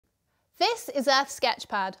This is Earth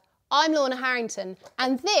Sketchpad. I'm Lorna Harrington,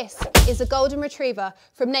 and this is a golden retriever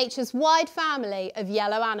from nature's wide family of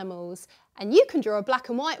yellow animals. And you can draw a black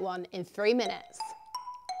and white one in 3 minutes.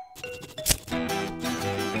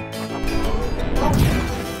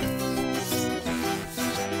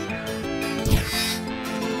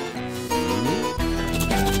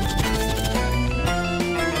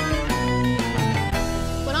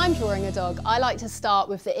 When I'm drawing a dog, I like to start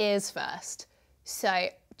with the ears first. So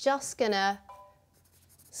just gonna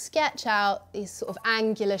sketch out these sort of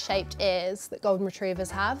angular shaped ears that golden retrievers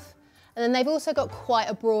have. And then they've also got quite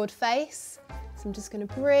a broad face. So I'm just gonna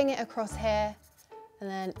bring it across here and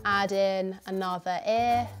then add in another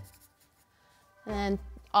ear. And then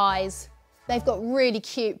eyes. They've got really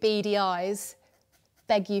cute beady eyes.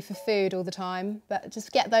 Beg you for food all the time, but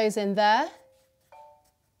just get those in there.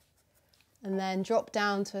 And then drop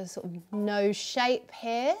down to a sort of nose shape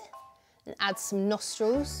here and add some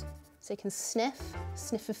nostrils so you can sniff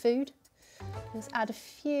for food. Just add a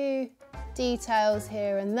few details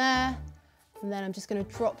here and there. And then I'm just going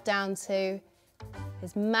to drop down to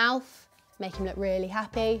his mouth, make him look really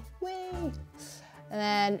happy. Whee! And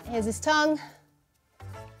then here's his tongue.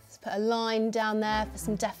 Let's put a line down there for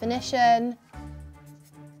some definition.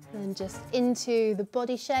 And then just into the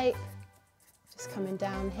body shape, just coming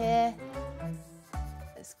down here.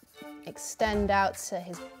 Let's extend out to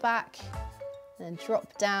his back and then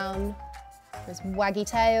drop down for his waggy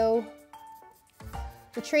tail.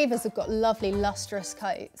 Retrievers have got lovely lustrous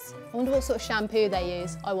coats. I wonder what sort of shampoo they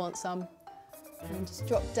use. I want some. And just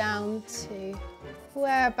drop down to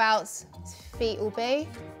whereabouts his feet will be.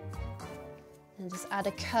 And just add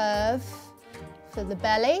a curve for the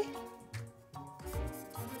belly.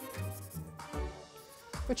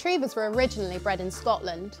 Retrievers were originally bred in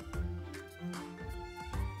Scotland.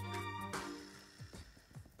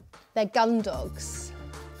 They're gun dogs.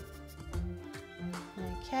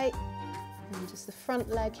 Okay, and just the front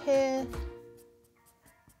leg here.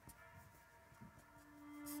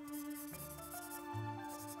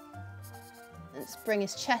 Let's bring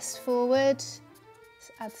his chest forward.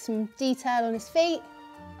 Let's add some detail on his feet.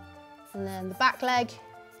 And then the back leg.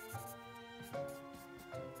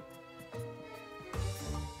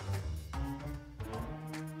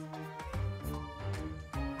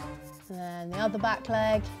 And then the other back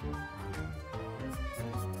leg.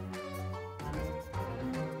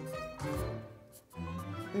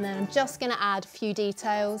 And then I'm just going to add a few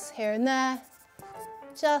details here and there,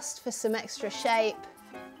 just for some extra shape.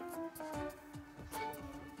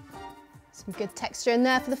 Some good texture in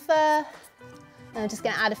there for the fur. And I'm just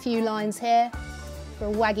going to add a few lines here for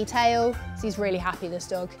a waggy tail. So he's really happy, this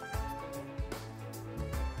dog.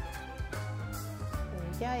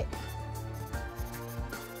 There we go.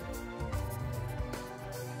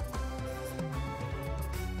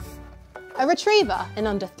 A retriever in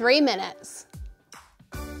under 3 minutes.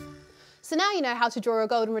 So now you know how to draw a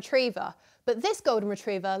golden retriever, but this golden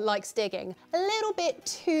retriever likes digging a little bit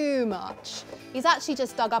too much. He's actually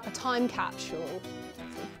just dug up a time capsule.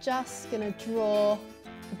 So just gonna draw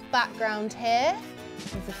the background here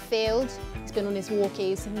of the field. He's been on his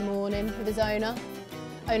walkies in the morning with his owner.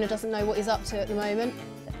 Owner doesn't know what he's up to at the moment.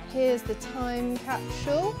 But here's the time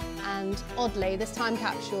capsule, and oddly, this time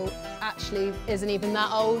capsule actually isn't even that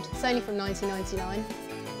old. It's only from 1999.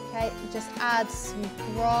 Okay, just add some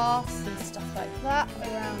grass and stuff like that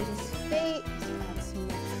around his feet. Add some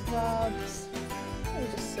more shrubs,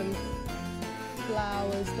 and just some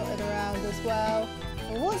flowers dotted around as well.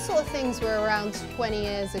 And what sort of things were around 20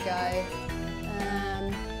 years ago?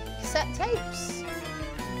 Cassette tapes.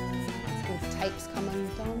 These tapes come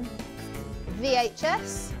undone.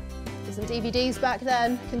 VHS. There's some DVDs back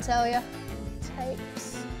then, I can tell you.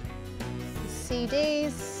 Tapes.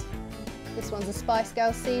 CDs. This one's a Spice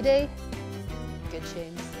Girls CD. Good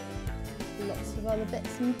tunes. Lots of other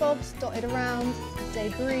bits and bobs dotted around.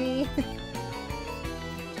 Debris.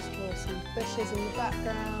 Just draw some bushes in the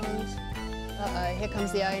background. Uh-oh, here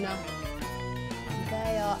comes the owner.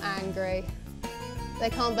 They are angry. They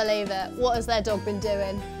can't believe it. What has their dog been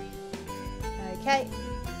doing? Okay.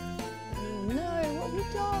 Oh no, what have you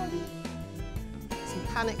done? Some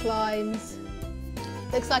panic lines.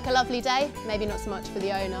 Looks like a lovely day. Maybe not so much for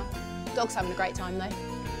the owner. Dog's having a great time though.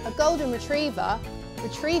 A golden retriever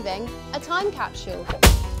retrieving a time capsule.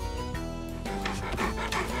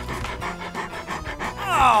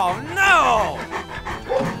 Oh no!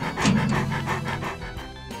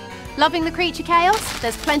 Loving the creature chaos?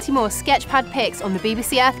 There's plenty more Sketchpad pics on the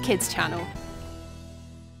BBC Earth Kids channel.